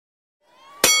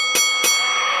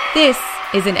This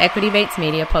is an Equity Mates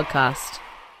Media podcast.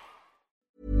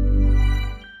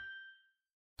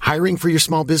 Hiring for your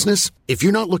small business? If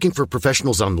you're not looking for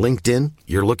professionals on LinkedIn,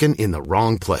 you're looking in the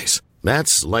wrong place.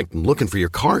 That's like looking for your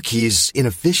car keys in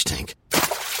a fish tank.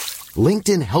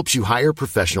 LinkedIn helps you hire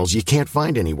professionals you can't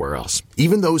find anywhere else,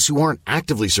 even those who aren't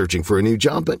actively searching for a new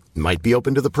job but might be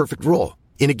open to the perfect role.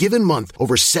 In a given month,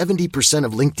 over 70%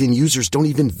 of LinkedIn users don't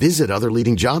even visit other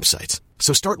leading job sites.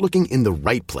 So start looking in the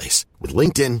right place. With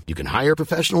LinkedIn, you can hire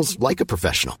professionals like a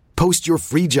professional. Post your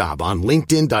free job on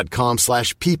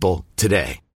linkedin.com/people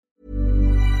today.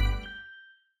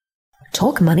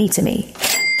 Talk money to me.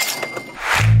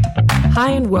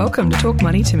 Hi and welcome to Talk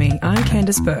Money to Me. I'm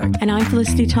Candice Berg. And I'm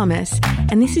Felicity Thomas.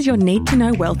 And this is your Need to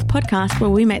Know Wealth podcast where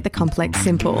we make the complex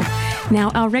simple. Now,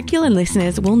 our regular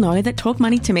listeners will know that Talk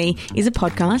Money to Me is a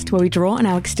podcast where we draw on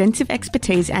our extensive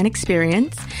expertise and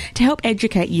experience to help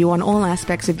educate you on all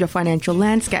aspects of your financial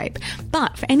landscape.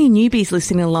 But for any newbies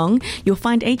listening along, you'll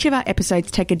find each of our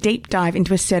episodes take a deep dive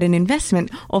into a certain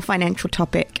investment or financial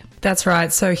topic. That's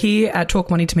right. So here at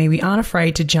Talk Money to Me, we aren't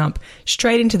afraid to jump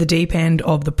straight into the deep end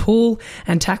of the pool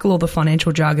and tackle all the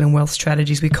financial jargon and wealth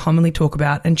strategies we commonly talk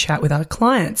about and chat with our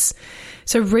clients.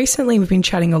 So recently we've been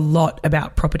chatting a lot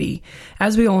about property.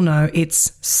 As we all know,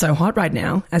 it's so hot right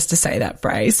now, as to say that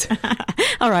phrase.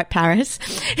 All right, Paris.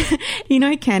 You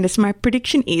know, Candice, my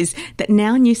prediction is that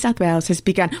now New South Wales has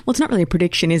begun, well, it's not really a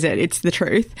prediction, is it? It's the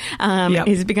truth.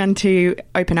 Has begun to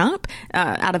open up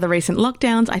out of the recent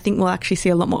lockdowns. I think we'll actually see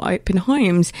a lot more open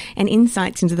homes and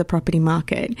insights into the property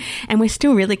market. And we're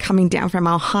still really coming down from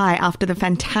our high after the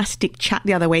fantastic chat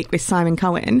the other week with Simon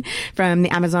Cohen from the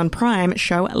Amazon Prime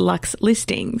show Lux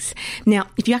Listings. Now,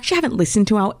 if you actually haven't listened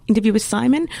to our interview with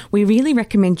Simon, we really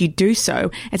recommend you do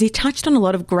so, as he touched on a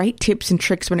lot of great tips and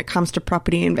tricks when it comes to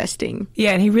property investing.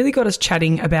 Yeah, and he really got us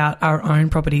chatting about our own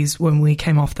properties when we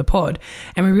came off the pod.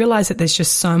 And we realised that there's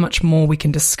just so much more we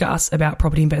can discuss about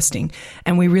property investing.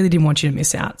 And we really didn't want you to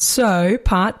miss out. So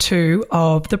part 2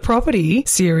 of the property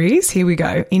series, here we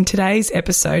go. In today's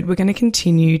episode, we're going to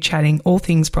continue chatting all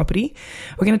things property.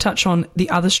 We're going to touch on the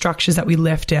other structures that we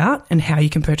left out and how you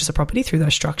can purchase a property through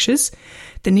those structures,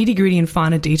 the nitty-gritty and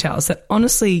finer details that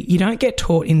honestly you don't get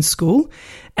taught in school.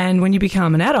 And when you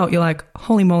become an adult, you're like,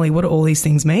 holy moly, what do all these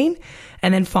things mean?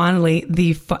 And then finally,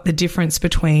 the difference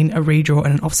between a redraw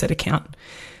and an offset account.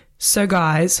 So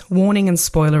guys, warning and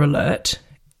spoiler alert,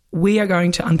 we are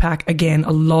going to unpack, again,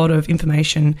 a lot of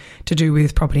information to do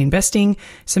with property investing.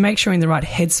 So make sure you're in the right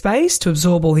headspace to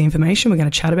absorb all the information we're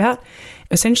going to chat about.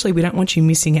 Essentially, we don't want you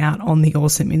missing out on the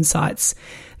awesome insights.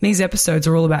 These episodes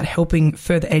are all about helping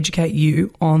further educate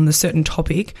you on the certain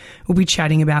topic we'll be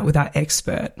chatting about with our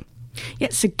expert. Yeah,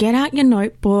 so get out your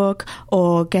notebook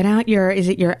or get out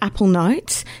your Apple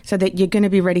Notes so that you're going to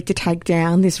be ready to take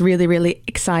down this really, really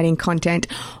exciting content,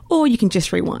 or you can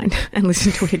just rewind and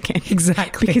listen to it again.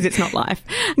 Exactly. Because it's not live.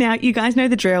 Now, you guys know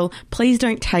the drill. Please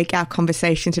don't take our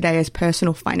conversation today as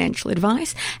personal financial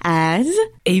advice, as...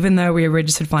 Even though we are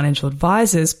registered financial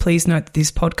advisors, please note that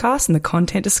this podcast and the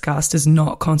content discussed does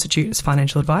not constitute as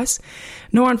financial advice,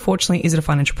 nor unfortunately is it a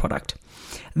financial product.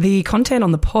 The content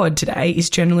on the pod today is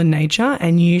general in nature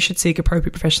and you should seek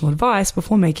appropriate professional advice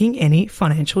before making any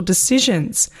financial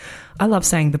decisions. I love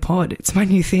saying the pod. It's my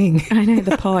new thing. I know,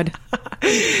 the pod.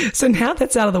 So now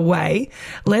that's out of the way,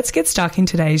 let's get stuck in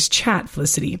today's chat,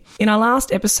 Felicity. In our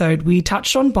last episode, we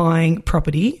touched on buying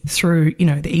property through,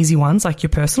 the easy ones like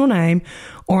your personal name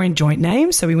or in joint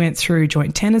name. So we went through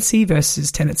joint tenancy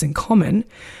versus tenants in common.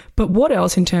 But what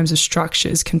else in terms of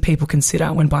structures can people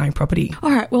consider when buying property?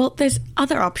 All right, well, there's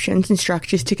other options and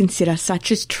structures to consider,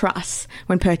 such as trusts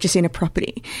when purchasing a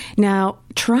property. Now,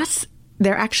 trusts,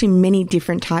 there are actually many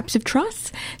different types of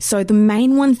trusts. So the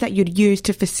main ones that you'd use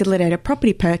to facilitate a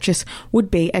property purchase would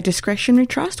be a discretionary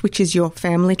trust, which is your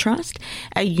family trust,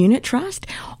 a unit trust,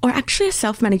 or actually a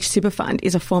self-managed super fund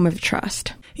is a form of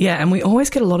trust. Yeah, and we always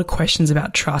get a lot of questions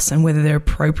about trusts and whether they're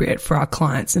appropriate for our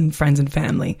clients and friends and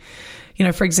family.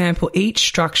 For example, each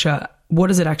structure, what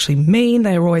does it actually mean?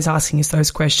 They're always asking us those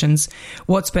questions.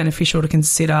 What's beneficial to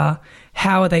consider?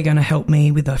 How are they going to help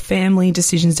me with the family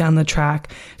decisions down the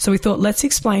track? So we thought, let's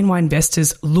explain why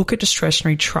investors look at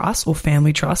discretionary trusts or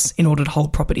family trusts in order to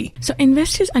hold property. So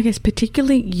investors, I guess,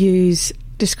 particularly use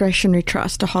discretionary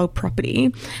trust to hold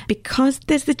property because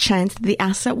there's the chance that the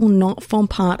asset will not form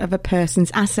part of a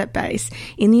person's asset base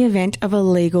in the event of a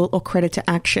legal or creditor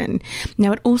action.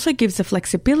 Now, it also gives the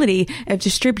flexibility of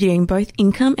distributing both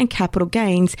income and capital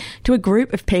gains to a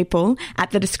group of people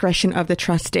at the discretion of the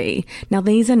trustee. Now,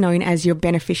 these are known as your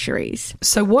beneficiaries.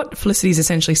 So what Felicity is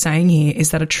essentially saying here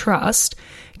is that a trust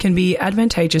can be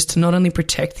advantageous to not only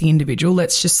protect the individual,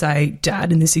 let's just say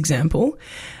dad in this example,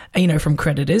 from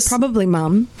creditors. Probably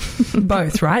mum.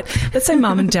 Both, right? Let's say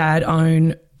mum and dad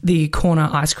own the corner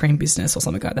ice cream business or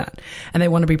something like that, and they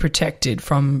want to be protected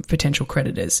from potential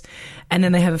creditors. And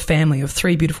then they have a family of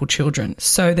 3 beautiful children.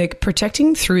 So they're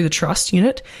protecting through the trust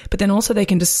unit, but then also they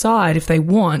can decide if they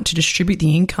want to distribute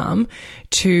the income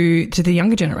to the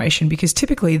younger generation, because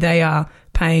typically they are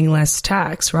paying less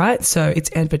tax, right? So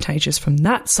it's advantageous from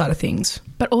that side of things.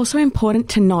 But also important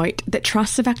to note that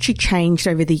trusts have actually changed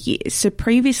over the years. So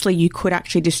previously you could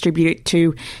actually distribute it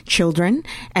to children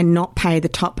and not pay the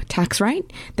top tax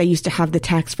rate. They used to have the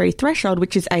tax-free threshold,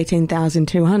 which is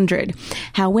 $18,200.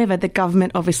 However, the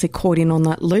government obviously caught in on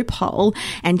that loophole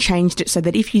and changed it so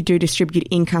that if you do distribute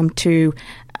income to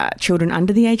children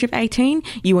under the age of 18,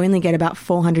 you only get about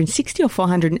 $460 or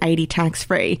 $480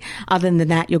 tax-free. Other than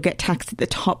that, you'll get taxed at the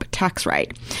top tax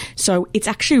rate. So it's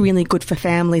actually really good for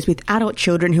families with adult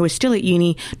children who are still at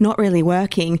uni, not really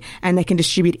working, and they can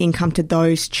distribute income to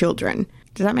those children.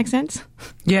 Does that make sense?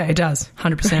 Yeah, it does.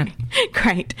 100%.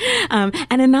 Great. And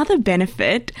another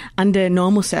benefit under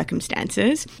normal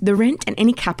circumstances, the rent and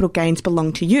any capital gains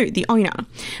belong to you, the owner.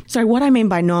 So what I mean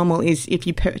by normal is if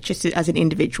you purchase it as an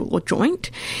individual or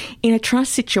joint. In a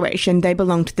trust situation, they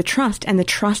belong to the trust and the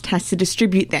trust has to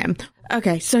distribute them.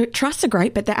 Okay, so trusts are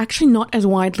great, but they're actually not as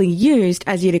widely used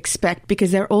as you'd expect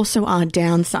because there also are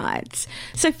downsides.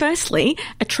 So firstly,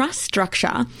 a trust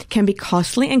structure can be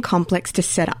costly and complex to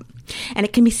set up. And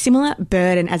it can be similar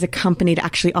burden as a company to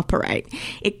actually operate.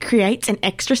 It creates an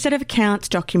extra set of accounts,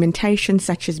 documentation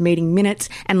such as meeting minutes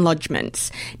and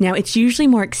lodgements. Now, it's usually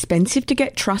more expensive to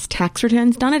get trust tax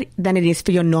returns done than it is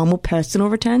for your normal personal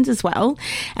returns as well.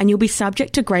 And you'll be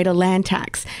subject to greater land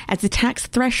tax as the tax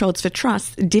thresholds for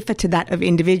trusts differ to that of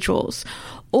individuals.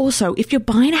 Also, if you're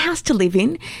buying a house to live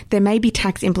in, there may be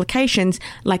tax implications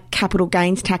like capital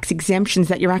gains tax exemptions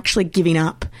that you're actually giving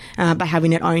up by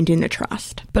having it owned in the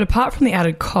trust. But apart from the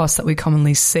added costs that we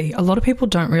commonly see, a lot of people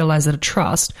don't realise that a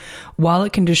trust, while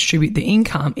it can distribute the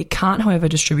income, it can't, however,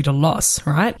 distribute a loss,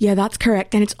 right? Yeah, that's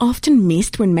correct. And it's often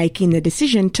missed when making the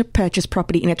decision to purchase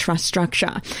property in a trust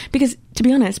structure. Because, to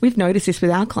be honest, we've noticed this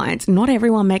with our clients. Not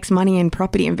everyone makes money in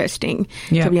property investing.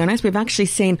 Yeah. To be honest, we've actually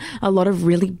seen a lot of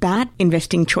really bad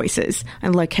investing choices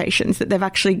and locations that they've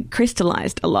actually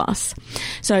crystallized a loss.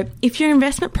 So if your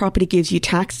investment property gives you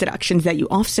tax deductions that you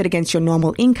offset against your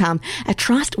normal income, a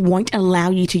trust won't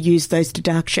allow you to use those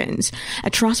deductions.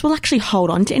 A trust will actually hold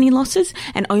on to any losses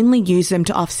and only use them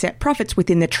to offset profits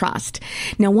within the trust.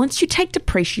 Now, once you take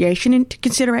depreciation into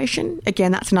consideration,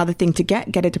 again, that's another thing to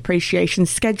get a depreciation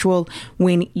schedule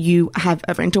when you have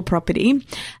a rental property.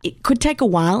 It could take a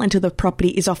while until the property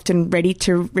is often ready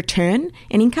to return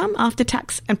an income after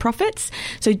tax and profits.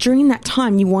 So during that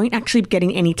time, you won't actually be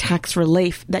getting any tax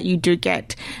relief that you do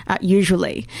get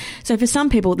usually. So for some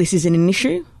people, this isn't an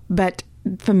issue, but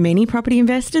for many property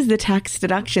investors, the tax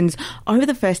deductions over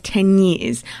the first 10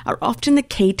 years are often the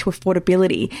key to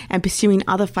affordability and pursuing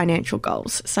other financial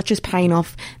goals, such as paying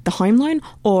off the home loan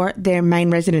or their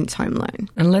main residence home loan.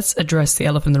 And let's address the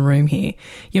elephant in the room here.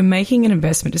 You're making an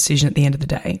investment decision at the end of the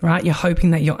day, right? You're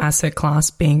hoping that your asset class,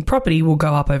 being property, will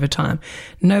go up over time.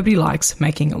 Nobody likes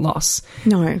making a loss.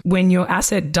 No. When your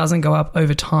asset doesn't go up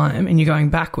over time and you're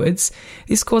going backwards,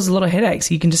 this causes a lot of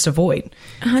headaches you can just avoid.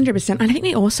 100%. And I think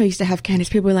they also used to have, Candice,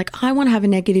 people were like, I want to have a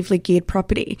negatively geared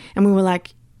property. And we were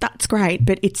like, that's great,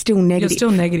 but it's still negative. You're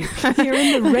still negative. You're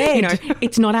in the red.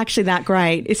 It's not actually that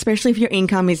great, especially if your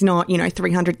income is not,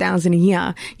 $300,000 a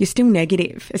year. You're still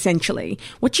negative, essentially.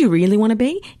 What you really want to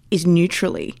be is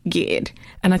neutrally geared.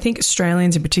 And I think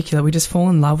Australians in particular, we just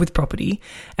fall in love with property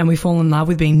and we fall in love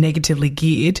with being negatively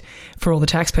geared for all the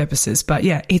tax purposes. But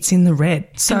yeah, it's in the red.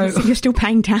 So you're still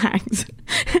paying tax.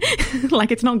 Like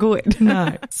it's not good.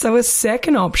 No. So a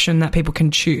second option that people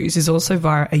can choose is also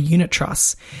via a unit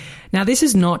trust. Now, this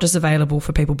is not just available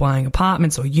for people buying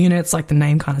apartments or units like the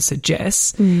name kind of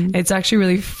suggests. It's actually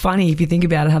really funny if you think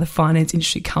about it, how the finance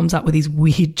industry comes up with these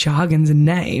weird jargons and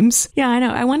names. Yeah, I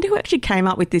know. I wonder who actually came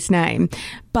up with this name.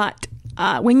 But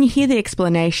when you hear the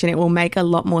explanation, it will make a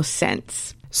lot more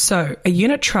sense. So a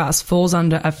unit trust falls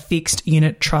under a fixed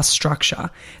unit trust structure.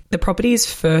 The property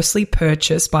is firstly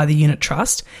purchased by the unit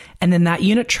trust, and then that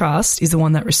unit trust is the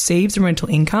one that receives the rental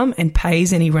income and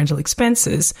pays any rental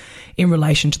expenses in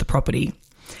relation to the property.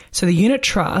 So the unit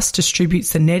trust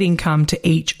distributes the net income to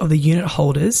each of the unit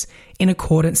holders in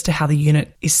accordance to how the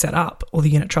unit is set up, or the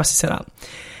unit trust is set up.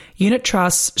 Unit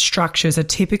trust structures are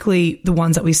typically the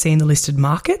ones that we see in the listed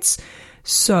markets.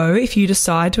 So if you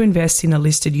decide to invest in a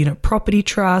listed unit property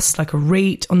trust, like a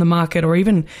REIT on the market, or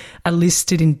even a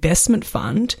listed investment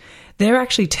fund, they're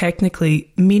actually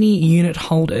technically mini unit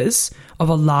holders of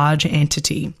a large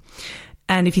entity.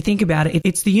 And if you think about it,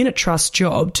 it's the unit trust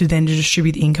job to then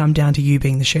distribute the income down to you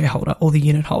being the shareholder or the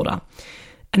unit holder.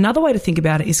 Another way to think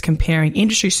about it is comparing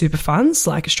industry super funds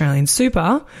like Australian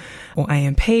Super or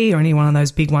AMP or any one of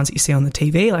those big ones that you see on the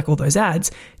TV, like all those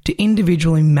ads, to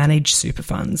individually managed super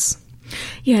funds.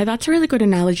 Yeah, that's a really good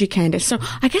analogy, Candice. So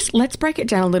I guess let's break it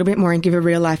down a little bit more and give a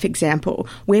real life example.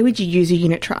 Where would you use a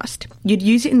unit trust? You'd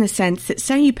use it in the sense that,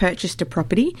 say you purchased a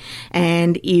property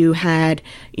and you had,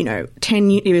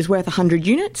 it was worth 100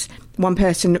 units. One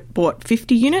person bought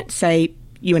 50 units, say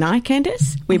you and I,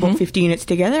 Candice, we bought 50 units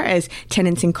together as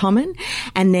tenants in common.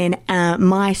 And then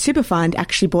my super fund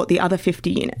actually bought the other 50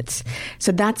 units.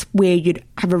 So that's where you'd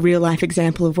have a real life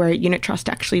example of where a unit trust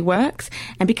actually works.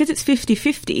 And because it's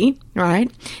 50-50,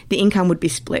 right, the income would be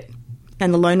split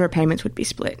and the loan repayments would be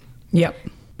split. Yep.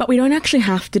 But we don't actually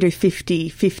have to do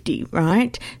 50-50,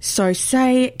 right? So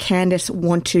say Candice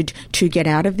wanted to get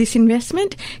out of this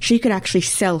investment, she could actually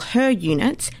sell her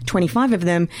units, 25 of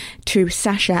them, to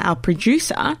Sasha, our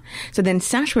producer. So then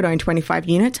Sasha would own 25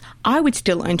 units, I would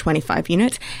still own 25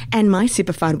 units, and my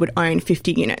super fund would own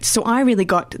 50 units. So I really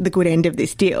got the good end of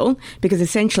this deal because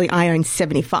essentially I own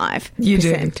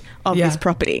 75% of this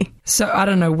property. So I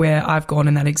don't know where I've gone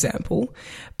in that example,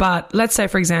 but let's say,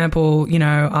 for example,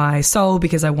 I sold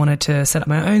because I wanted to set up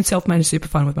my own self-managed super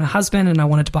fund with my husband and I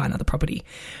wanted to buy another property.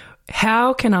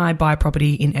 How can I buy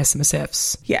property in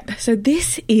SMSFs? Yeah, so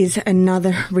this is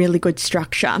another really good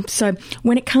structure. So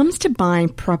when it comes to buying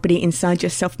property inside your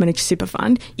self-managed super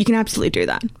fund, you can absolutely do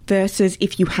that. Versus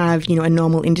if you have, a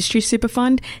normal industry super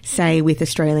fund, say with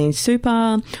Australian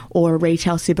Super or a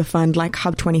retail super fund like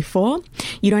Hub24,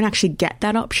 you don't actually get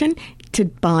that option to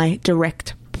buy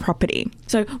direct property.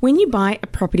 So when you buy a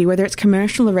property, whether it's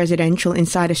commercial or residential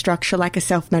inside a structure like a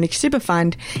self-managed super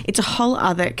fund, it's a whole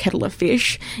other kettle of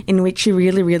fish in which you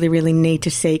really, really, really need to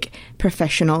seek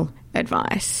professional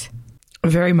advice.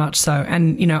 Very much so.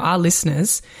 And, our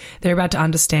listeners, they're about to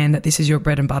understand that this is your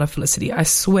bread and butter, Felicity. I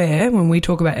swear, when we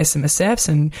talk about SMSFs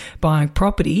and buying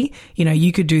property,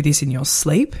 you could do this in your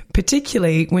sleep,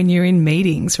 particularly when you're in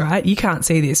meetings, right? You can't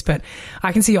see this, but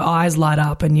I can see your eyes light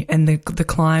up and the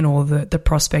client or the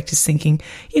prospect is thinking,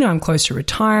 I'm close to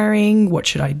retiring. What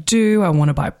should I do? I want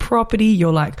to buy property.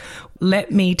 You're like,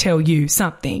 let me tell you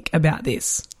something about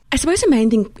this. I suppose the main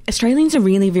thing, Australians are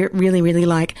really, really, really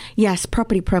like, yes,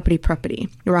 property,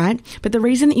 right? But the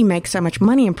reason that you make so much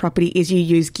money in property is you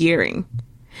use gearing.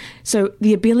 So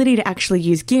the ability to actually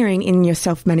use gearing in your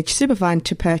self-managed super fund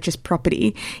to purchase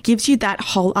property gives you that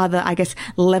whole other,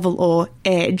 level or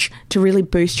edge to really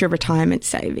boost your retirement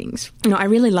savings. I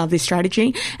really love this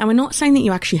strategy. And we're not saying that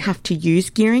you actually have to use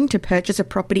gearing to purchase a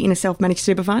property in a self-managed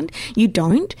super fund. You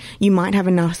don't. You might have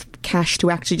enough cash to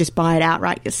actually just buy it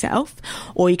outright yourself,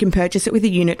 or you can purchase it with a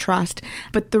unit trust.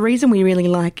 But the reason we really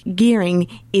like gearing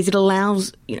is it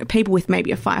allows people with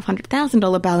maybe a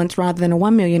 $500,000 balance rather than a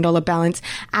 $1 million balance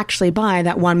actually buy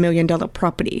that $1 million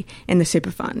property in the super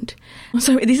fund.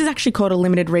 So this is actually called a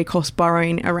limited recourse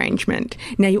borrowing arrangement.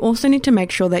 Now you also need to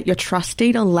make sure that your trust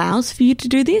deed allows for you to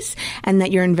do this and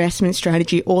that your investment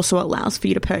strategy also allows for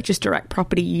you to purchase direct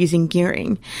property using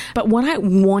gearing. But what I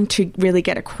want to really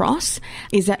get across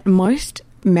is that most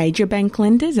major bank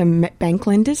lenders and bank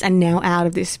lenders are now out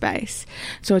of this space.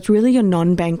 So it's really your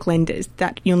non-bank lenders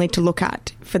that you'll need to look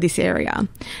at for this area.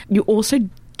 You also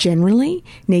generally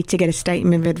need to get a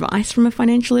statement of advice from a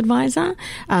financial advisor,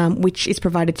 which is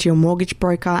provided to your mortgage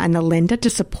broker and the lender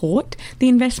to support the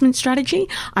investment strategy.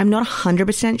 I'm not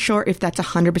 100% sure if that's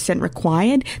 100%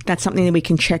 required. That's something that we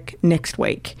can check next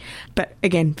week. But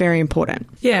again, very important.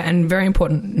 Yeah, and very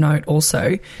important note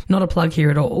also, not a plug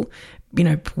here at all,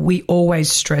 we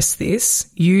always stress this.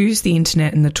 Use the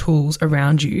internet and the tools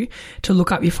around you to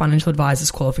look up your financial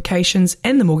advisor's qualifications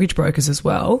and the mortgage brokers as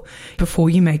well before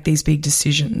you make these big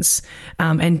decisions,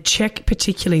 and check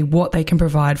particularly what they can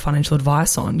provide financial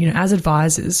advice on. As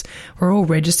advisors, we're all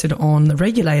registered on the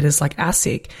regulators like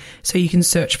ASIC, so you can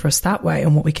search for us that way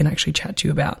and what we can actually chat to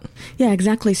you about. Yeah,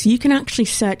 exactly. So you can actually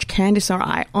search Candice or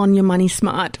I on your Money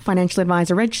Smart financial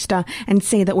advisor register and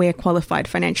see that we are qualified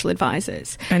financial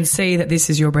advisors. And see that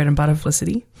this is your bread and butter,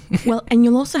 Felicity. Well, and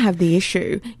you'll also have the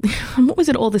issue, what was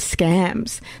it, all the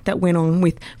scams that went on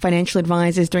with financial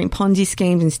advisors doing Ponzi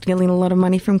schemes and stealing a lot of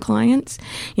money from clients?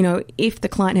 If the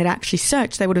client had actually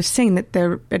searched, they would have seen that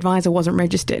their advisor wasn't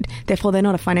registered. Therefore, they're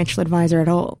not a financial advisor at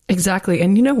all. Exactly.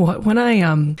 And you know what? When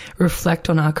I reflect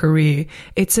on our career,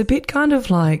 it's a bit kind of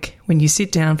like when you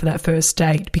sit down for that first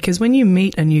date, because when you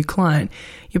meet a new client,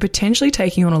 you're potentially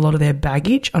taking on a lot of their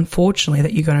baggage, unfortunately,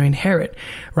 that you're going to inherit,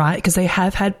 right? Because they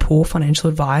have had poor financial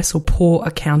advice or poor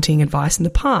accounting advice in the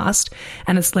past,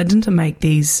 and it's led them to make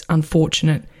these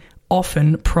unfortunate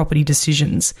often property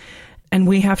decisions. And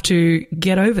we have to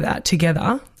get over that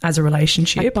together as a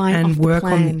relationship and work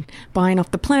on buying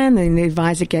off the plan. Then the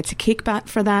advisor gets a kickback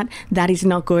for that. That is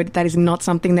not good. That is not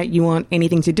something that you want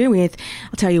anything to do with.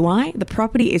 I'll tell you why. The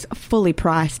property is fully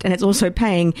priced and it's also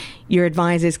paying your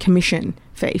advisor's commission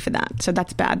fee for that. So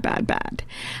that's bad, bad, bad.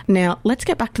 Now, let's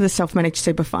get back to the self-managed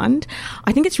super fund.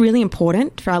 I think it's really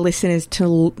important for our listeners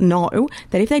to know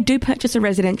that if they do purchase a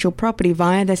residential property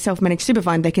via their self-managed super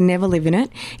fund, they can never live in it.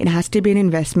 It has to be an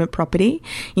investment property.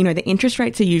 You know, the interest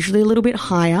rates are usually a little bit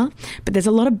higher, but there's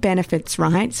a lot of benefits,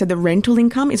 right? So the rental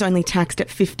income is only taxed at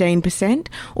 15%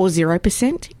 or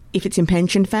 0% if it's in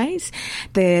pension phase.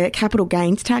 The capital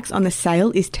gains tax on the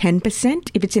sale is 10%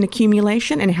 if it's in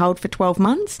accumulation and held for 12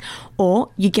 months, or,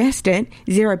 you guessed it,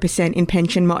 0% in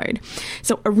pension mode.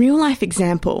 So a real life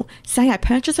example, say I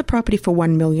purchase a property for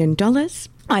 $1 million.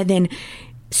 I then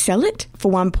sell it for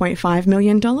 $1.5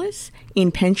 million.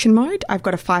 In pension mode, I've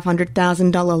got a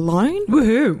 $500,000 loan.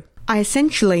 Woohoo! I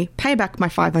essentially pay back my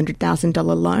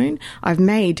 $500,000 loan. I've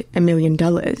made $1 million.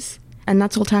 And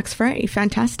that's all tax-free.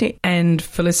 Fantastic. And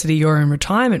Felicity, you're in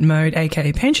retirement mode,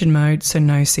 aka pension mode, so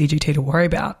no CGT to worry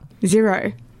about.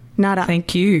 Zero. Nada.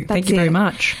 Thank you. Thank you very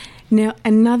much. Now,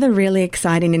 another really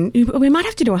exciting, and we might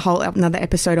have to do a whole another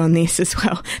episode on this as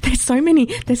well. There's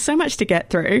so much to get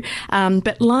through.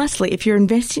 But lastly, if you're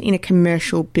investing in a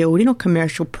commercial building or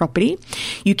commercial property,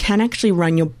 you can actually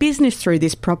run your business through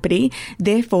this property.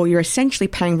 Therefore, you're essentially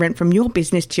paying rent from your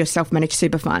business to your self-managed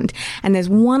super fund. And there's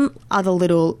one other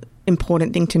little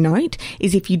important thing to note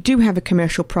is if you do have a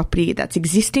commercial property that's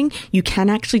existing, you can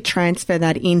actually transfer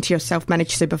that into your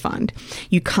self-managed super fund.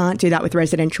 You can't do that with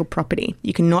residential property.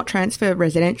 You cannot transfer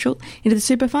residential into the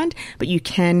super fund, but you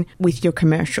can with your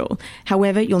commercial.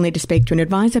 However, you'll need to speak to an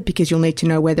advisor because you'll need to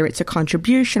know whether it's a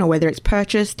contribution or whether it's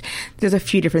purchased. There's a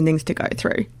few different things to go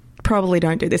through. Probably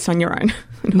don't do this on your own.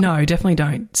 No, definitely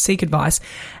don't. Seek advice.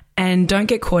 And don't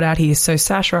get caught out here. So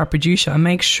Sasha, our producer,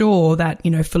 make sure that,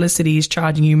 Felicity is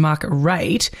charging you market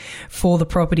rate for the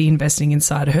property investing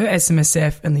inside her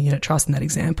SMSF and the unit trust in that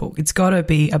example. It's got to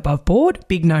be above board.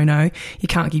 Big no-no. You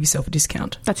can't give yourself a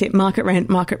discount. That's it. Market rent,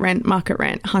 market rent, market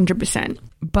rent, 100%.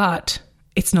 But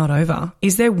it's not over.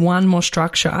 Is there one more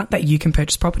structure that you can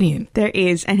purchase property in? There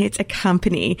is, and it's a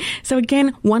company. So again,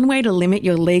 one way to limit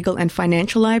your legal and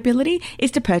financial liability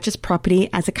is to purchase property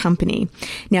as a company.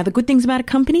 Now, the good things about a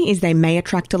company is they may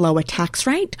attract a lower tax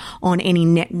rate on any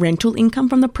net rental income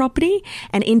from the property,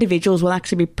 and individuals will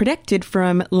actually be protected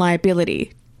from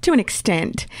liability to an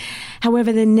extent.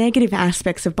 However, the negative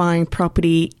aspects of buying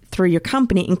property through your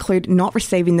company include not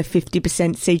receiving the 50%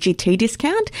 CGT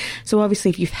discount. So obviously,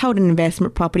 if you've held an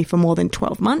investment property for more than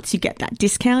 12 months, you get that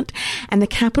discount. And the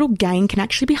capital gain can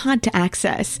actually be hard to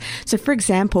access. So for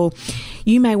example,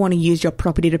 you may want to use your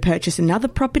property to purchase another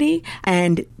property,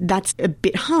 and that's a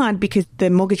bit hard because the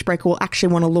mortgage broker will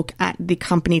actually want to look at the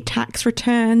company tax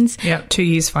returns. Yeah, 2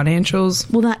 years financials.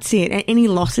 Well, that's it. And any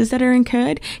losses that are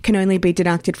incurred can only be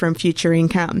deducted from future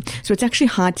income. So it's actually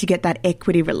hard to get that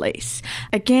equity release.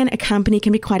 Again, a company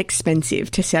can be quite expensive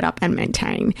to set up and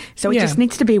maintain. So it just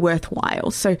needs to be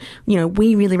worthwhile. So,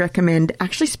 we really recommend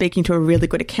actually speaking to a really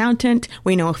good accountant.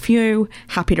 We know a few.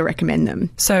 Happy to recommend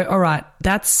them. So, all right,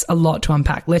 that's a lot to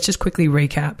unpack. Let's just quickly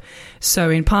recap.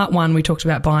 So in part 1, we talked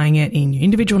about buying it in your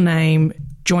individual name,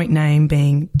 joint name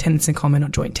being tenants in common or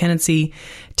joint tenancy.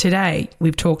 Today,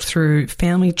 we've talked through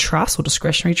family trust or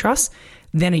discretionary trust,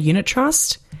 then a unit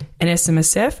trust, an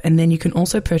SMSF, and then you can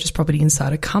also purchase property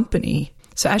inside a company.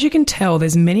 So as you can tell,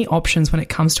 there's many options when it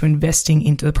comes to investing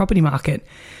into the property market.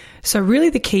 So really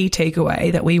the key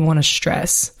takeaway that we want to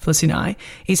stress, Felicity and I,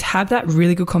 is have that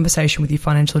really good conversation with your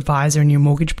financial advisor and your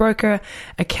mortgage broker,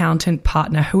 accountant,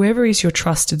 partner, whoever is your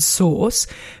trusted source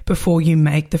before you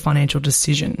make the financial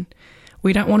decision.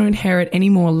 We don't want to inherit any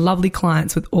more lovely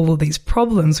clients with all of these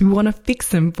problems. We want to fix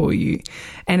them for you.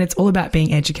 And it's all about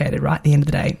being educated, right, at the end of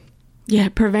the day. Yeah,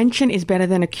 prevention is better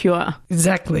than a cure.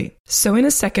 Exactly. So in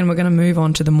a second, we're going to move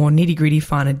on to the more nitty-gritty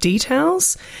finer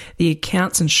details, the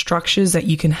accounts and structures that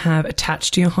you can have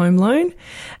attached to your home loan,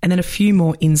 and then a few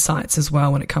more insights as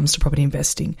well when it comes to property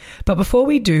investing. But before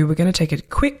we do, we're going to take a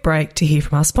quick break to hear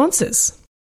from our sponsors.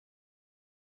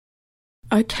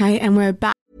 Okay, and we're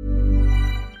back.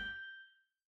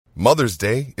 Mother's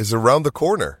Day is around the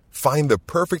corner. Find the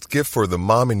perfect gift for the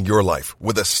mom in your life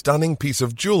with a stunning piece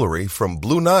of jewelry from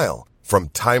Blue Nile. From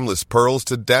timeless pearls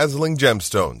to dazzling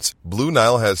gemstones, Blue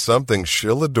Nile has something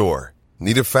she'll adore.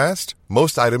 Need it fast?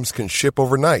 Most items can ship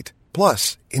overnight.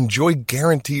 Plus, enjoy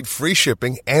guaranteed free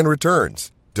shipping and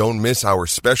returns. Don't miss our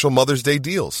special Mother's Day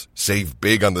deals. Save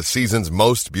big on the season's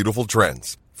most beautiful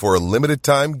trends. For a limited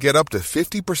time, get up to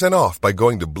 50% off by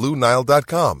going to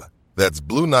BlueNile.com. That's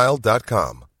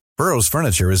BlueNile.com. Burrow's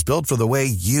furniture is built for the way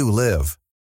you live.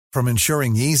 From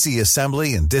ensuring easy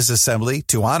assembly and disassembly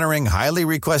to honoring highly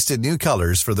requested new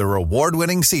colors for their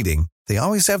award-winning seating, they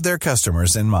always have their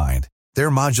customers in mind. Their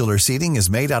modular seating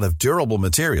is made out of durable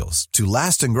materials to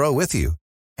last and grow with you.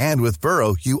 And with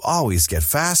Burrow, you always get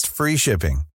fast, free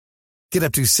shipping. Get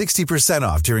up to 60%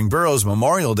 off during Burrow's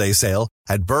Memorial Day sale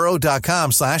at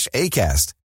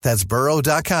burrow.com/ACAST. That's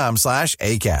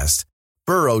burrow.com/ACAST.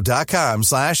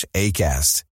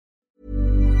 burrow.com/ACAST.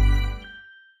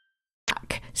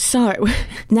 So,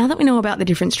 now that we know about the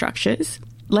different structures,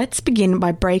 let's begin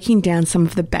by breaking down some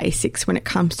of the basics when it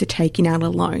comes to taking out a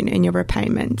loan and your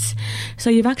repayments. So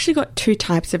you've actually got two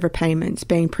types of repayments,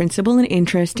 being principal and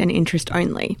interest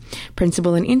only.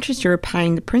 Principal and interest, you're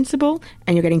repaying the principal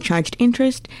and you're getting charged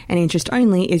interest, and interest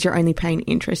only is you're only paying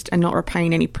interest and not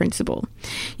repaying any principal.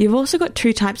 You've also got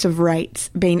two types of rates,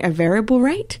 being a variable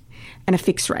rate and a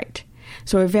fixed rate.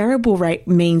 So a variable rate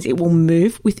means it will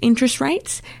move with interest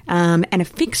rates, and a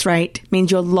fixed rate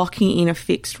means you're locking in a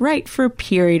fixed rate for a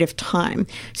period of time.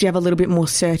 So you have a little bit more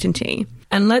certainty.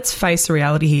 And let's face the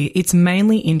reality here, it's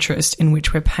mainly interest in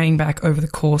which we're paying back over the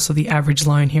course of the average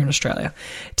loan here in Australia.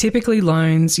 Typically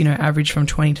loans, average from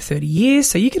 20 to 30 years.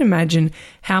 So you can imagine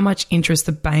how much interest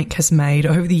the bank has made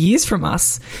over the years from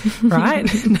us, right?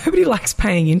 Nobody likes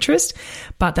paying interest,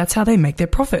 but that's how they make their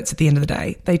profits at the end of the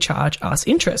day. They charge us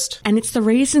interest. And it's the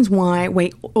reasons why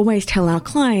we always tell our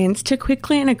clients to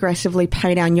quickly and aggressively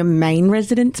pay down your main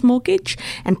residence mortgage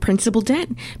and principal debt,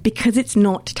 because it's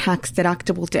not tax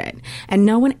deductible debt. And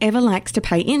no one ever likes to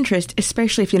pay interest,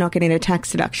 especially if you're not getting a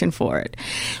tax deduction for it.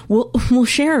 We'll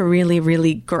share a really,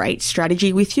 really great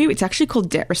strategy with you. It's actually called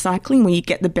debt recycling, where you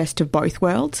get the best of both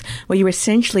worlds, where you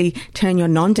essentially turn your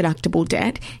non-deductible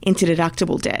debt into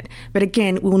deductible debt. But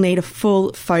again, we'll need a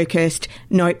full, focused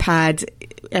notepad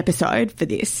episode for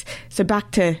this. So back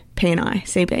to P&I,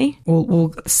 CB.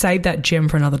 We'll save that gem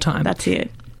for another time. That's it.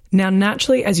 Now,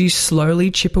 naturally, as you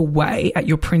slowly chip away at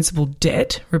your principal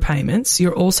debt repayments,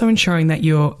 you're also ensuring that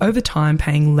you're, over time,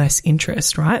 paying less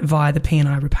interest, right, via the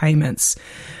P&I repayments.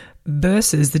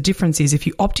 Versus the difference is if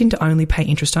you opt in to only pay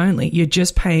interest only, you're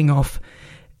just paying off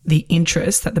the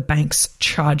interest that the bank's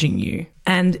charging you.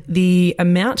 And the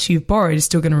amount you've borrowed is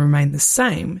still going to remain the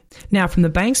same. Now, from the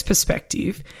bank's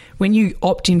perspective, when you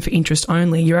opt in for interest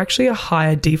only, you're actually a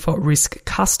higher default risk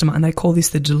customer, and they call this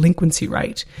the delinquency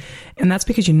rate. And that's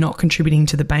because you're not contributing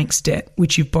to the bank's debt,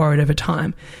 which you've borrowed over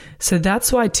time. So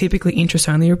that's why typically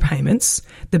interest-only repayments,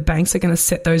 the banks are going to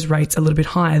set those rates a little bit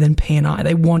higher than P&I.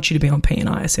 They want you to be on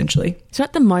P&I, essentially. So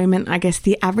at the moment, I guess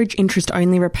the average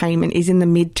interest-only repayment is in the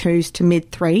mid-2s to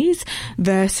mid-3s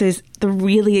versus the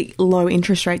really low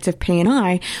interest rates of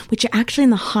P&I, which are actually in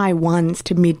the high 1s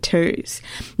to mid-2s.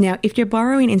 Now, if you're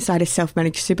borrowing inside a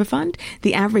self-managed super fund,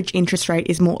 the average interest rate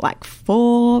is more like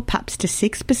 4, perhaps to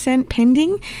 6%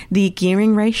 pending the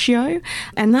gearing ratio.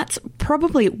 And that's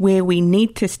probably where we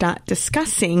need to start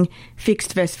discussing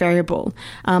fixed versus variable.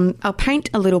 I'll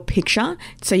paint a little picture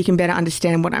so you can better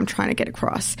understand what I'm trying to get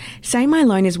across. Say my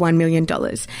loan is $1 million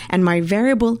and my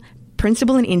variable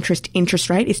principal and interest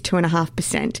rate is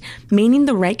 2.5%, meaning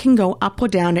the rate can go up or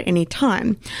down at any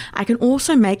time. I can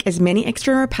also make as many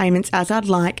extra repayments as I'd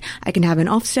like. I can have an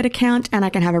offset account and I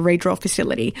can have a redraw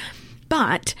facility.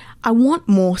 But I want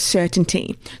more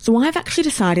certainty. So I've actually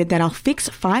decided that I'll fix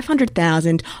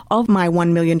 $500,000 of my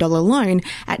 $1 million loan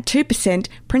at 2%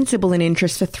 principal and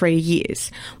interest for 3 years.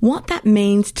 What that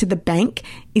means to the bank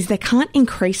is they can't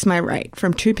increase my rate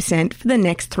from 2% for the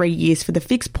next 3 years for the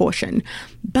fixed portion.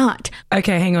 But...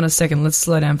 Okay, hang on a second. Let's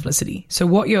slow down, Felicity. So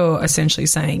what you're essentially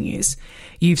saying is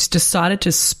you've decided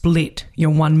to split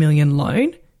your $1 million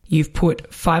loan. You've put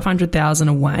 $500,000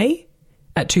 away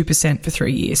at 2% for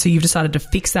 3 years. So you've decided to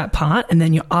fix that part, and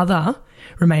then your other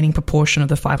remaining proportion of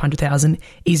the $500,000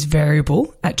 is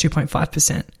variable at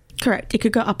 2.5%. Correct. It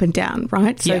could go up and down,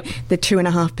 right? So the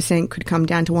 2.5% could come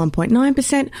down to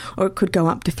 1.9%, or it could go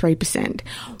up to 3%.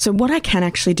 So what I can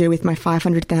actually do with my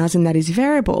 $500,000 that is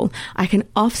variable, I can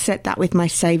offset that with my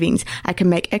savings. I can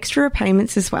make extra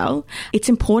repayments as well. It's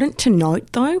important to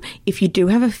note though, if you do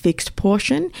have a fixed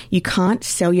portion, you can't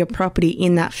sell your property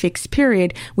in that fixed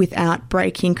period without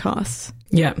breaking costs.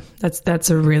 Yeah, that's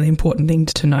a really important thing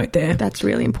to note there. That's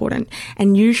really important.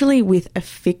 And usually with a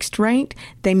fixed rate,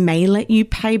 they may let you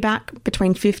pay back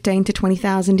between $15,000 to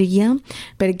 $20,000 a year.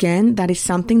 But again, that is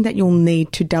something that you'll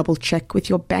need to double check with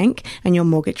your bank and your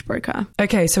mortgage broker.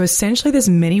 Okay, so essentially there's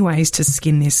many ways to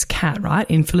skin this cat, right?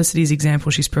 In Felicity's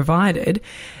example she's provided,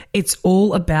 it's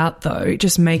all about, though,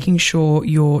 just making sure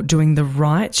you're doing the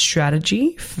right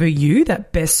strategy for you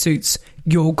that best suits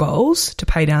your goals to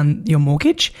pay down your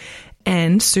mortgage.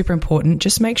 And super important,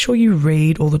 just make sure you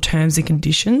read all the terms and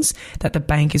conditions that the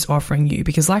bank is offering you.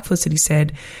 Because like Felicity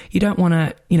said, you don't want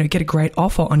to, get a great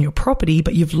offer on your property,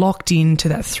 but you've locked into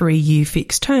that 3-year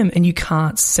fixed term and you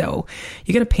can't sell.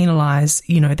 You're going to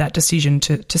penalise, that decision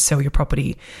to sell your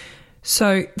property.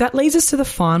 So that leads us to the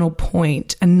final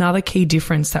point, another key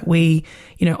difference that we,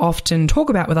 often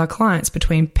talk about with our clients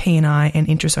between P&I and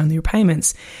interest-only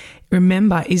repayments.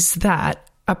 Remember, is that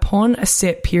upon a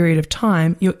set period of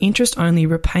time, your interest-only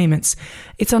repayments,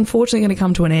 it's unfortunately going to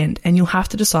come to an end and you'll have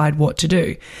to decide what to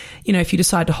do. If you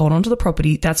decide to hold on to the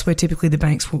property, that's where typically the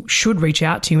banks should reach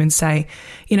out to you and say,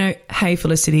 hey,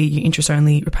 Felicity, your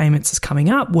interest-only repayments is coming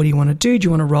up. What do you want to do? Do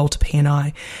you want to roll to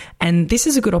P&I? And this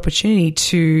is a good opportunity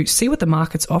to see what the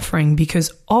market's offering,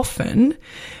 because often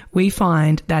we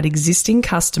find that existing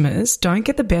customers don't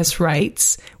get the best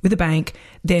rates with the bank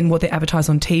than what they advertise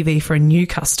on TV for a new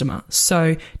customer.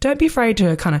 So don't be afraid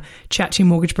to kind of chat to your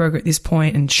mortgage broker at this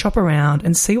point and shop around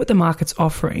and see what the market's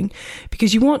offering,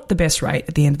 because you want the best rate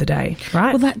at the end of the day,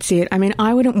 right? Well, that's it. I mean,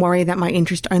 I wouldn't worry that my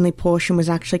interest-only portion was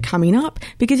actually coming up,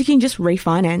 because you can just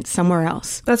refinance somewhere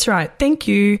else. That's right. Thank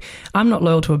you. I'm not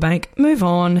loyal to a bank. Move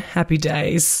on. Happy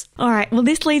days. All right. Well,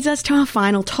 this leads us to our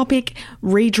final topic,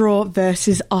 redraw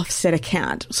versus offset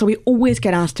account. So we always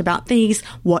get asked about these.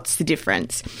 What's the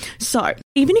difference? So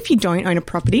even if you don't own a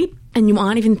property and you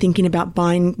aren't even thinking about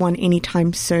buying one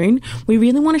anytime soon, we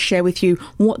really want to share with you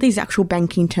what these actual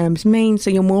banking terms mean so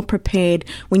you're more prepared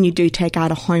when you do take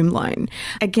out a home loan.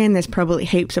 Again, there's probably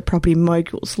heaps of property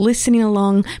moguls listening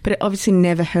along, but it obviously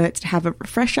never hurts to have a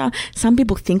refresher. Some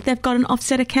people think they've got an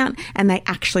offset account and they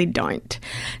actually don't.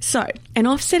 So an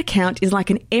offset account is like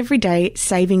an everyday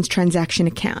savings transaction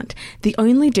account. The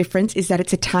only difference is that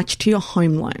it's attached to your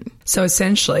home loan. So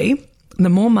essentially, the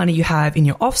more money you have in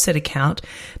your offset account,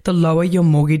 the lower your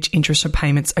mortgage interest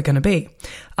repayments are going to be.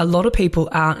 A lot of people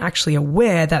aren't actually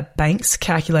aware that banks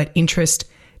calculate interest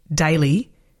daily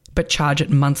but charge it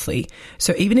monthly.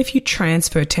 So even if you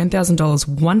transfer $10,000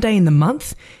 one day in the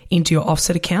month into your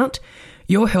offset account,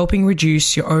 you're helping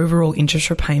reduce your overall interest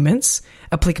repayments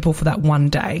applicable for that one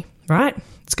day, right?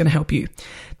 It's going to help you.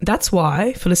 That's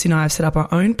why Felicity and I have set up our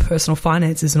own personal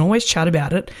finances and always chat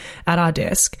about it at our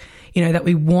desk, that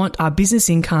we want our business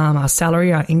income, our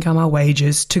salary, our income, our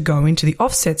wages to go into the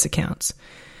offsets accounts.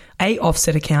 A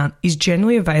offset account is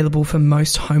generally available for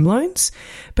most home loans,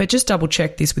 but just double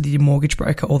check this with your mortgage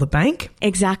broker or the bank.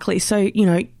 Exactly. So,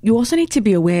 you also need to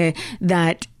be aware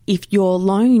that if your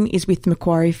loan is with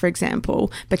Macquarie, for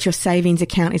example, but your savings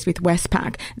account is with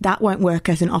Westpac, that won't work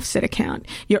as an offset account.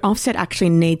 Your offset actually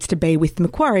needs to be with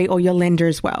Macquarie or your lender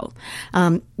as well.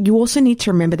 You also need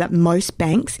to remember that most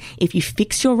banks, if you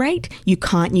fix your rate, you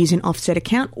can't use an offset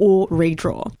account or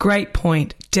redraw. Great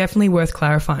point. Definitely worth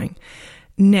clarifying.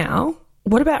 Now,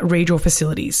 what about redraw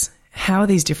facilities? How are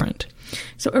these different?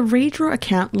 So a redraw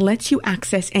account lets you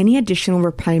access any additional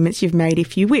repayments you've made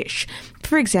if you wish.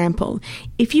 For example,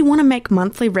 if you want to make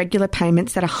monthly regular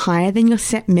payments that are higher than your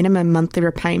set minimum monthly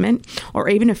repayment, or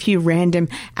even a few random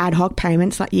ad hoc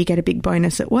payments like you get a big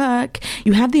bonus at work,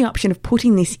 you have the option of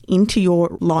putting this into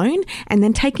your loan and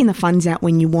then taking the funds out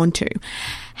when you want to.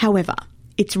 However,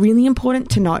 it's really important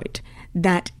to note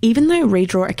that even though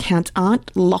redraw accounts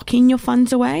aren't locking your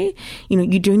funds away,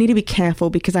 you do need to be careful,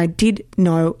 because I did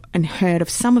know and heard of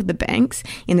some of the banks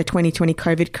in the 2020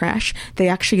 COVID crash, they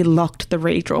actually locked the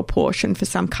redraw portion for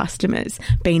some customers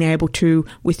being able to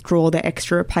withdraw their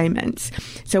extra repayments.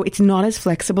 So it's not as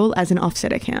flexible as an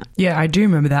offset account. Yeah, I do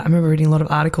remember that. I remember reading a lot of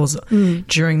articles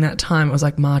during that time. It was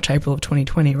like March, April of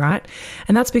 2020, right?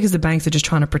 And that's because the banks are just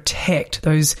trying to protect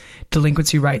those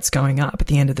delinquency rates going up at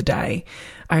the end of the day.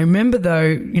 I remember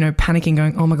though, panicking,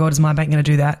 going, oh my God, is my bank going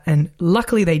to do that? And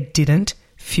luckily they didn't.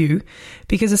 Phew.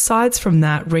 Because aside from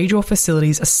that, redraw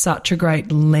facilities are such a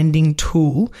great lending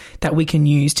tool that we can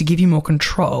use to give you more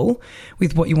control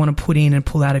with what you want to put in and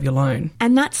pull out of your loan.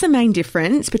 And that's the main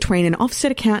difference between an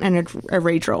offset account and a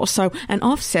redraw. So an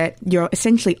offset, you're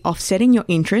essentially offsetting your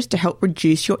interest to help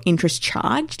reduce your interest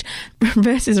charged,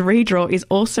 versus redraw is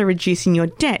also reducing your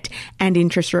debt and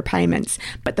interest repayments,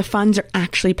 but the funds are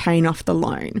actually paying off the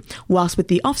loan. Whilst with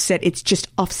the offset, it's just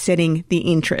offsetting the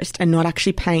interest and not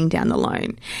actually paying down the loan.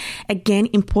 loan. Again,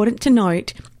 important to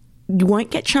note, you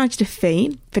won't get charged a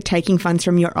fee for taking funds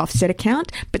from your offset account,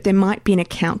 but there might be an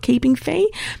account keeping fee,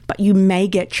 but you may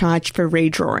get charged for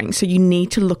redrawing. So you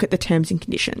need to look at the terms and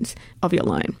conditions of your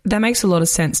loan. That makes a lot of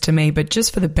sense to me, but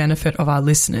just for the benefit of our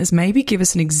listeners, maybe give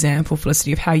us an example,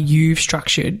 Felicity, of how you've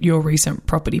structured your recent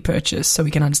property purchase so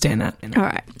we can understand that. All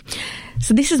right.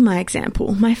 So this is my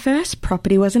example. My first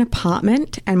property was an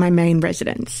apartment and my main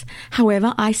residence.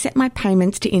 However, I set my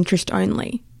payments to interest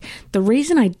only. The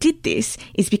reason I did this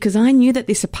is because I knew that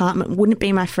this apartment wouldn't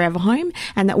be my forever home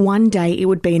and that one day it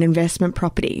would be an investment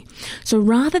property. So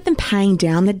rather than paying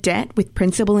down the debt with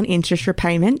principal and interest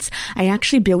repayments, I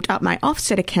actually built up my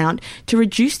offset account to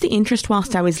reduce the interest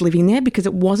whilst I was living there because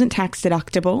it wasn't tax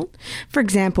deductible. For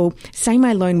example, say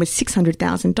my loan was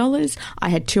 $600,000, I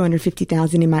had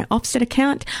 $250,000 in my offset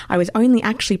account, I was only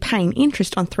actually paying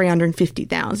interest on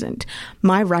 $350,000.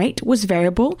 My rate was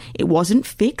variable, it wasn't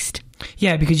fixed.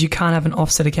 Yeah, because you can't have an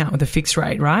offset account with a fixed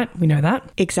rate, right? We know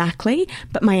that. Exactly.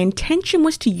 But my intention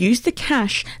was to use the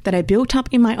cash that I built up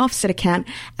in my offset account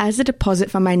as a deposit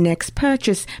for my next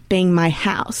purchase, being my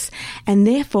house. And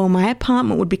therefore, my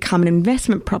apartment would become an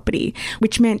investment property,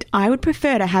 which meant I would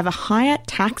prefer to have a higher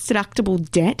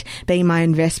tax-deductible debt, being my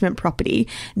investment property,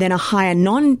 than a higher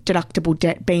non-deductible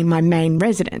debt, being my main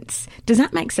residence. Does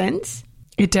that make sense?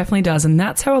 It definitely does. And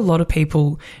that's how a lot of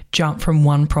people jump from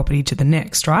one property to the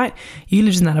next, right? You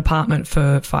lived in that apartment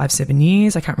for 5-7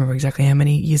 years. I can't remember exactly how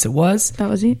many years it was. That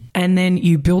was it. And then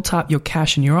you built up your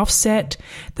cash and your offset.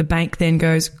 The bank then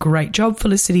goes, great job,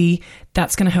 Felicity.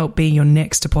 That's going to help be your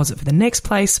next deposit for the next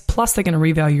place. Plus, they're going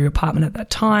to revalue your apartment at that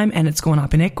time and it's gone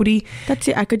up in equity. That's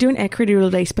it. I could do an equity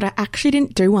release, but I actually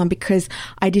didn't do one because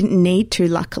I didn't need to,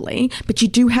 luckily. But you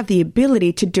do have the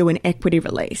ability to do an equity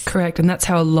release. Correct. And that's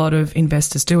how a lot of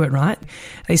investors do it, right?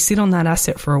 They sit on that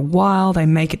asset for a while, they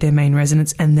make it their main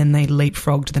residence, and then they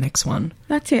leapfrog to the next one.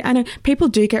 That's it. I know people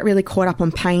do get really caught up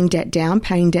on paying debt down.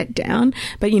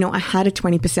 But, I had a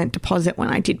 20% deposit when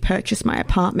I did purchase my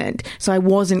apartment. So I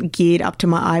wasn't geared up to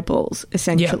my eyeballs,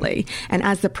 essentially. Yep. And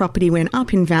as the property went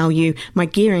up in value, my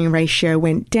gearing ratio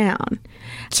went down.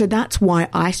 So that's why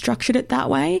I structured it that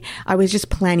way. I was just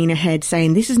planning ahead,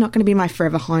 saying this is not going to be my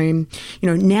forever home.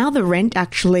 Now the rent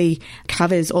actually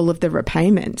covers all of the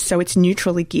repayments. So it's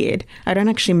neutrally geared. I don't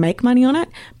actually make money on it,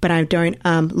 but I don't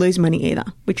lose money either,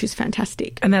 which is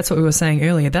fantastic. And that's what we were saying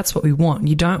earlier. That's what we want.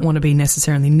 You don't want to be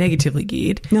necessarily negatively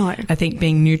geared. No. I think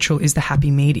being neutral is the happy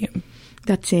medium.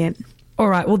 That's it. All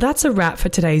right, well, that's a wrap for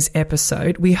today's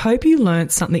episode. We hope you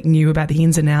learnt something new about the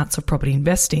ins and outs of property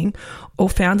investing or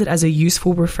found it as a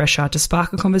useful refresher to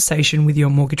spark a conversation with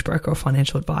your mortgage broker or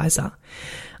financial advisor.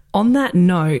 On that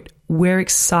note, we're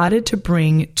excited to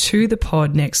bring to the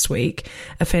pod next week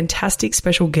a fantastic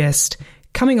special guest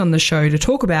coming on the show to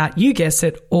talk about, you guessed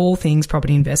it, all things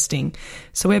property investing.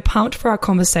 So we're pumped for our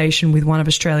conversation with one of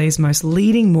Australia's most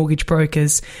leading mortgage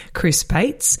brokers, Chris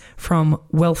Bates from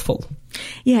Wealthful.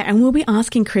 Yeah, and we'll be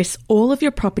asking Chris all of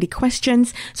your property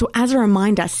questions. So as a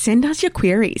reminder, send us your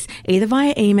queries either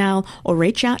via email or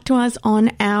reach out to us on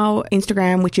our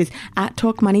Instagram, which is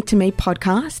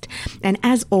 @TalkMoneyToMePodcast. And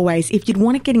as always, if you'd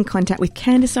want to get in contact with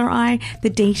Candice or I, the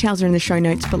details are in the show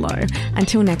notes below.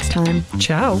 Until next time.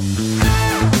 Ciao.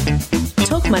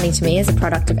 Talk Money to Me is a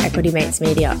product of Equity Mates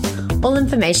Media. All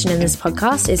information in this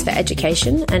podcast is for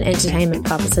education and entertainment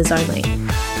purposes only.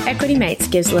 Equity Mates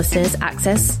gives listeners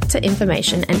access to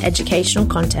information and educational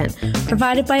content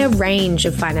provided by a range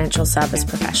of financial service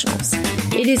professionals.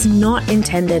 It is not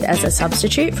intended as a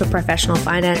substitute for professional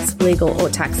finance, legal, or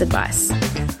tax advice.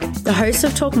 The hosts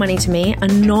of Talk Money to Me are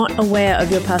not aware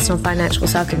of your personal financial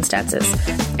circumstances.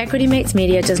 Equity Mates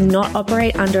Media does not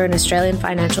operate under an Australian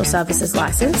Financial Services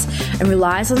licence and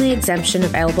relies on the exemption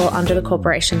available under the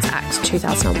Corporations Act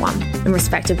 2001 in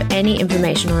respect of any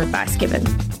information or advice given.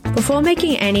 Before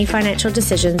making any financial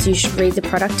decisions, you should read the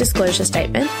product disclosure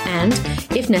statement and,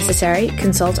 if necessary,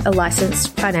 consult a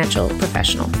licensed financial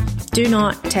professional. Do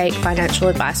not take financial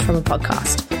advice from a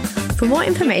podcast. For more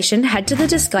information, head to the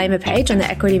disclaimer page on the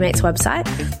Equity Mates website,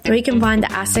 where you can find the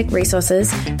ASIC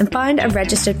resources and find a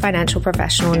registered financial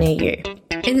professional near you.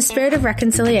 In the spirit of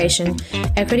reconciliation,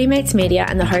 Equity Mates Media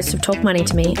and the hosts of Talk Money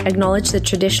to Me acknowledge the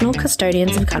traditional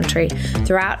custodians of country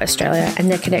throughout Australia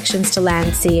and their connections to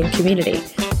land, sea and community.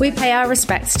 We pay our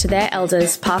respects to their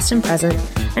elders, past and present,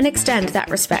 and extend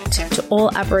that respect to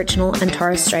all Aboriginal and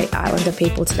Torres Strait Islander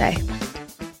people today.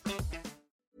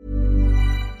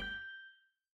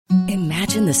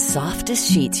 Imagine the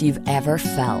softest sheets you've ever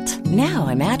felt. Now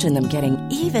imagine them getting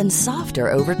even softer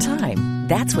over time.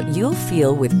 That's what you'll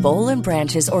feel with Boll &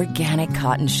 Branch's organic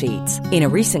cotton sheets. In a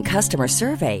recent customer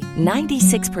survey,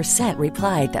 96%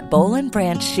 replied that Boll &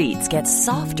 Branch sheets get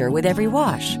softer with every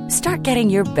wash. Start getting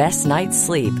your best night's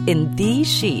sleep in these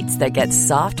sheets that get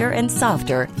softer and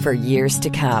softer for years to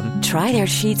come. Try their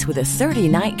sheets with a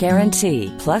 30-night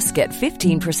guarantee. Plus, get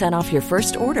 15% off your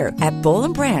first order at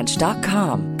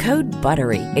bollandbranch.com. Code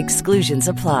BUTTERY. Exclusions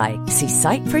apply. See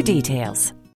site for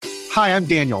details. Hi, I'm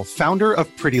Daniel, founder of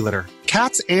Pretty Litter.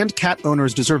 Cats and cat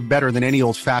owners deserve better than any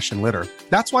old-fashioned litter.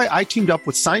 That's why I teamed up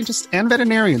with scientists and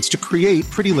veterinarians to create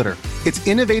Pretty Litter. Its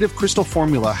innovative crystal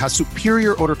formula has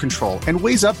superior odor control and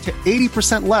weighs up to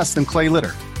 80% less than clay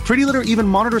litter. Pretty Litter even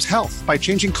monitors health by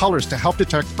changing colors to help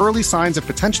detect early signs of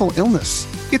potential illness.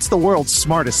 It's the world's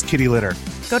smartest kitty litter.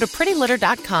 Go to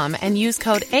prettylitter.com and use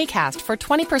code ACAST for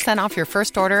 20% off your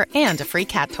first order and a free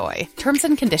cat toy. Terms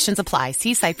and conditions apply.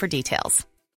 See site for details.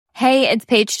 Hey, it's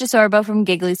Paige DeSorbo from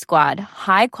Giggly Squad.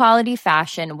 High quality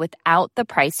fashion without the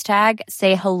price tag.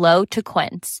 Say hello to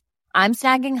Quince. I'm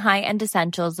snagging high-end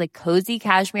essentials like cozy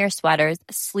cashmere sweaters,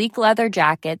 sleek leather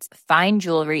jackets, fine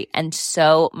jewelry, and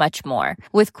so much more.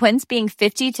 With Quince being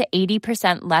 50 to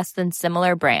 80% less than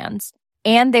similar brands.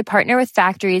 And they partner with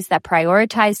factories that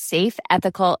prioritize safe,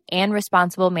 ethical, and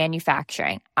responsible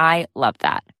manufacturing. I love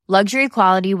that. Luxury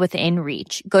quality within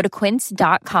reach. Go to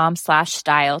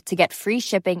quince.com/style to get free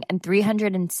shipping and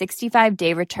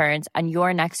 365-day returns on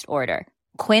your next order.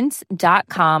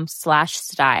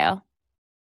 Quince.com/style.